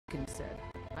Deacon said.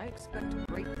 I expect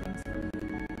great things from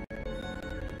you.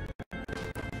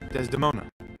 Desdemona.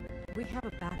 We have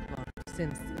a backlog of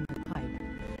synths in the pipe.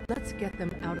 Let's get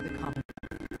them out of the common.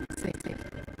 Safely.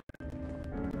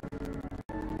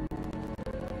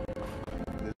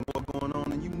 There's more going on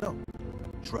than you know.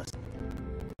 Trust me.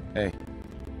 Hey.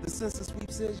 The census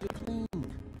sweep says you're clean.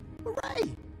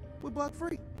 Hooray! We're bug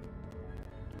free.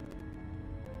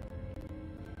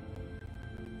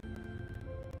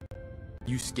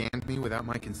 You scanned me without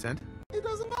my consent? It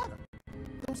doesn't matter.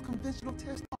 Those conventional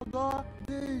tests are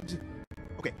garbage.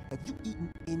 Okay, have you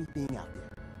eaten anything out there?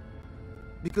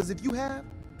 Because if you have,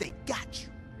 they got you.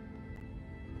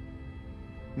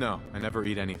 No, I never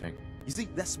eat anything. You see,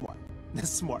 that's smart. That's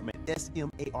smart, man.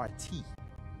 S-M-A-R-T.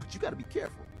 But you gotta be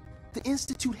careful. The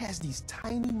Institute has these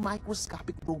tiny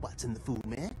microscopic robots in the food,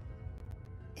 man.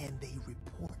 And they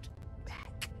report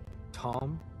back.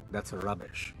 Tom, that's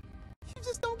rubbish. You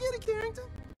just don't get it, Carrington.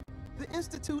 The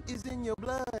Institute is in your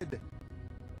blood.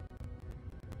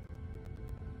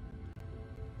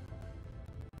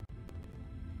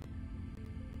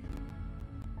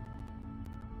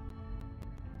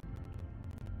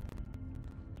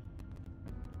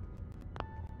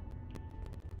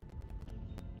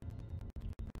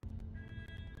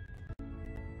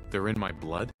 They're in my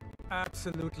blood?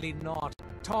 Absolutely not.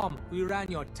 Tom, we ran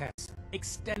your tests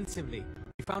extensively.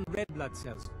 We found red blood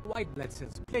cells, white blood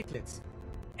cells, platelets.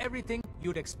 Everything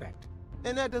you'd expect.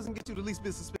 And that doesn't get you the least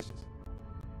bit suspicious.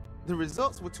 The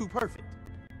results were too perfect,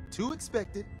 too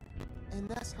expected, and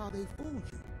that's how they fool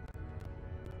you.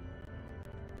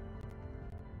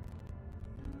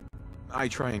 I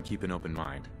try and keep an open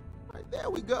mind. All right, there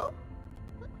we go.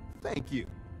 Thank you.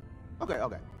 Okay.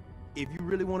 If you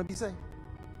really want to be safe,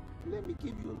 let me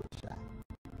give you a little shot.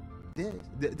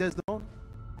 Desdemona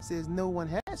says no one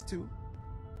has to,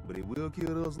 but it will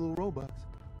kill those little robots.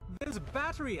 There's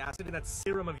battery acid in that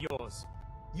serum of yours.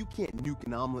 You can't nuke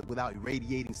an omelet without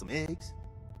irradiating some eggs.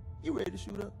 You ready to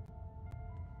shoot up?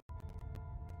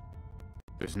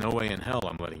 There's no way in hell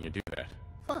I'm letting you do that.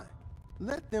 Fine.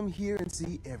 Let them hear and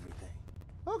see everything.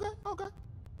 Okay.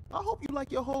 I hope you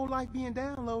like your whole life being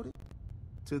downloaded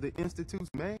to the Institute's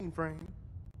mainframe.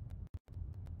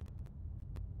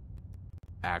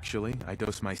 Actually, I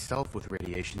dose myself with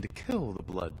radiation to kill the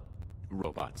blood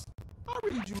robots. I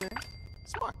read you, man.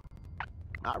 Smart.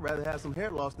 I'd rather have some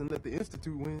hair loss than let the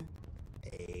Institute win.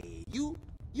 Hey, you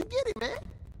get it, man.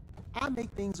 I make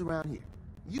things around here.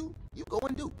 You go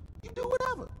and do. You do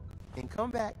whatever. And come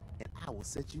back, and I will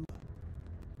set you up.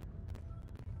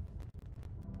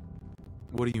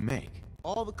 What do you make?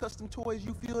 All the custom toys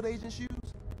you field agents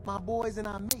use, my boys and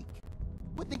I make.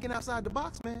 We're thinking outside the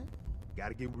box, man.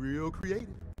 Gotta get real creative,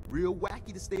 real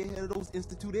wacky to stay ahead of those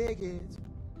Institute eggheads.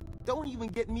 Don't even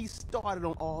get me started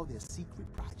on all their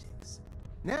secret projects.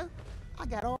 Now, I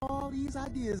got all these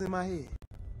ideas in my head.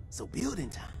 So building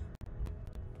time.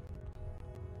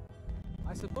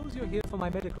 I suppose you're here for my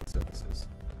medical services.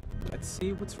 Let's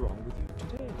see what's wrong with you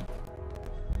today.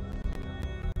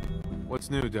 What's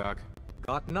new, Doc?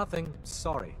 Got nothing,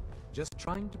 sorry. Just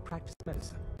trying to practice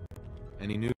medicine.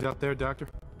 Any news out there, Doctor?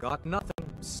 Got nothing,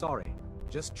 sorry.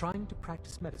 Just trying to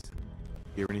practice medicine.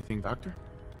 Hear anything, Doctor?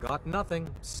 Got nothing,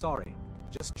 sorry.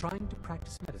 Just trying to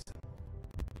practice medicine.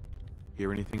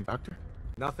 Hear anything, Doctor?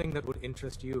 Nothing that would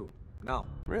interest you. No.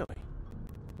 Really?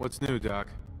 What's new, Doc?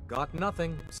 Got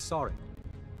nothing, sorry.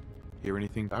 Hear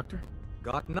anything, Doctor?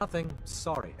 Got nothing,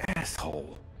 sorry.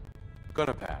 Asshole.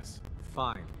 Gonna pass.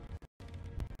 Fine.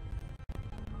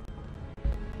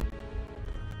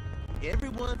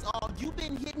 Everyone's all, you've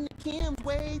been hitting the chems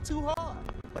way too hard.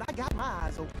 But I got my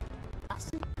eyes open. I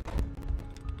see.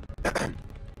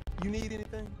 You need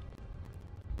anything?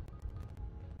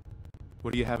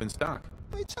 What do you have in stock?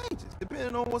 It changes,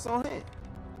 depending on what's on hand.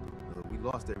 We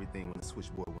lost everything when the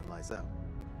switchboard went lights out.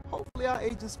 Hopefully our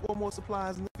agents store more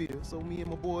supplies in the field so me and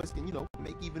my boys can,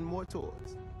 make even more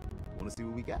toys. Wanna see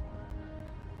what we got?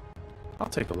 I'll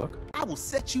take a look. I will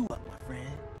set you up, my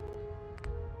friend.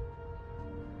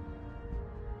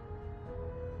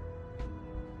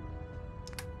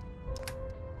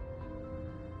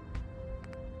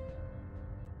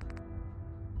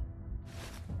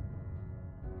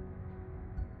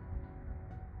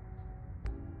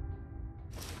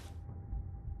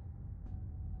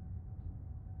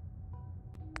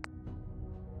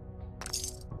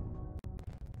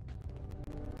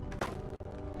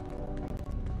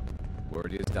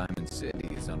 Word is Diamond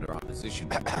City is under opposition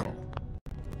control.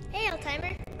 Hey,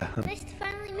 Oldtimer. Nice to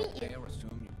finally meet you. I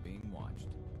assume you're being watched.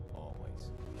 Always.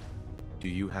 Do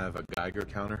you have a Geiger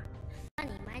counter?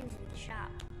 Funny, mine's in the shop.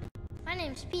 My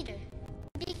name's Peter,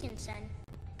 Deacon's son.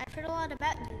 I've heard a lot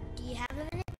about you. Do you have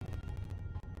a minute?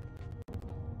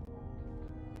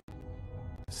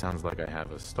 Sounds like I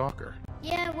have a stalker.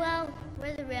 Yeah, well,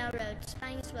 we're the railroad.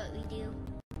 Spying is what we do.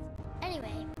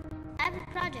 Anyway, I have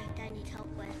a project I need help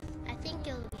with. I think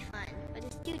it'll be fun, but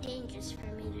it's too dangerous for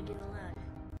me to do alone.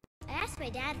 I asked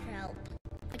my dad for help,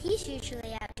 but he's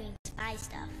usually out doing spy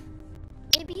stuff.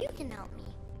 Maybe you can help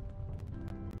me.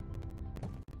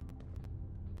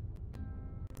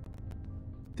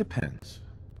 Depends.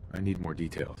 I need more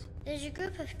details. There's a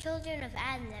group of children of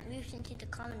Adam that moved into the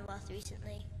Commonwealth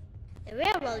recently. The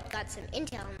railroad got some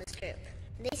intel on this group,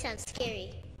 and they sound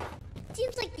scary. It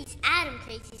seems like these Adam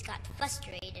crazies got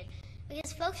frustrated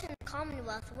because folks in the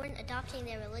Commonwealth weren't adopting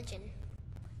their religion.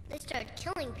 They started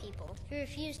killing people who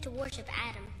refused to worship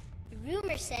Adam. The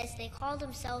rumor says they call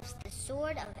themselves the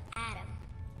Sword of Adam.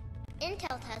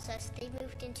 Intel tells us they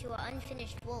moved into an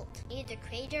unfinished vault near the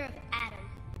crater of Adam,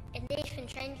 and they've been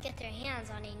trying to get their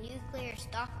hands on a nuclear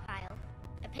stockpile.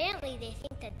 Apparently they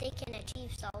think that they can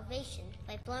achieve salvation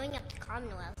by blowing up the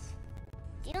Commonwealth.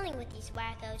 Dealing with these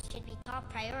wackos should be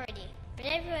top priority, but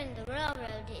everyone in the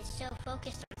railroad is so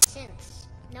focused on synths.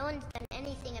 No one's done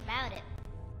anything about it.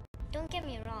 Don't get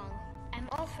me wrong, I'm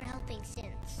all for helping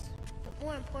synths, but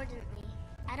more importantly,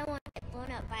 I don't want to get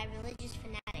blown up by religious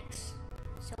fanatics.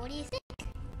 So what do you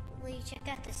think? Will you check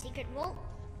out the secret vault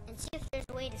and see if there's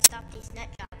a way to stop these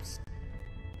nutjobs?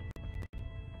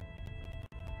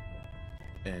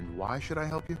 And why should I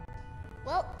help you?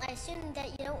 Well, I assume that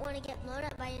you don't want to get blown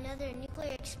up by another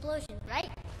nuclear explosion,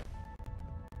 right?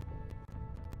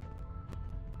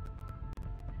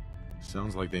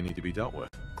 Sounds like they need to be dealt with.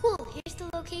 Cool, here's the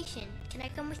location. Can I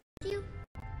come with you?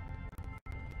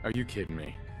 Are you kidding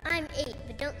me? I'm 8,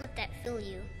 but don't let that fool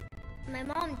you. My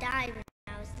mom died when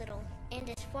I was little, and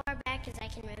as far back as I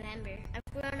can remember,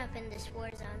 I've grown up in this war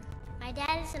zone. My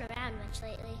dad isn't around much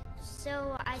lately,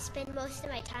 so I spend most of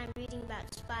my time reading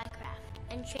about spycraft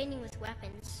and training with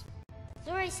weapons.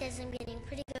 Lori says I'm getting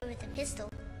pretty good with a pistol.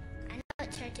 I know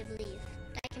it's hard to believe,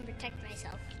 but I can protect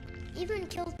myself. Even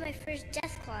killed my first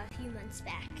Deathclaw a few months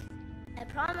back. I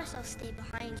promise I'll stay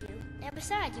behind you. And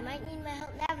besides, you might need my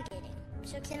help navigating.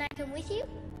 So can I come with you?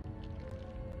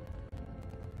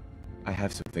 I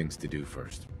have some things to do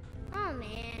first. Oh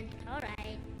man,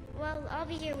 alright. Well, I'll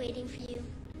be here waiting for you.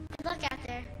 Good luck out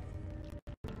there.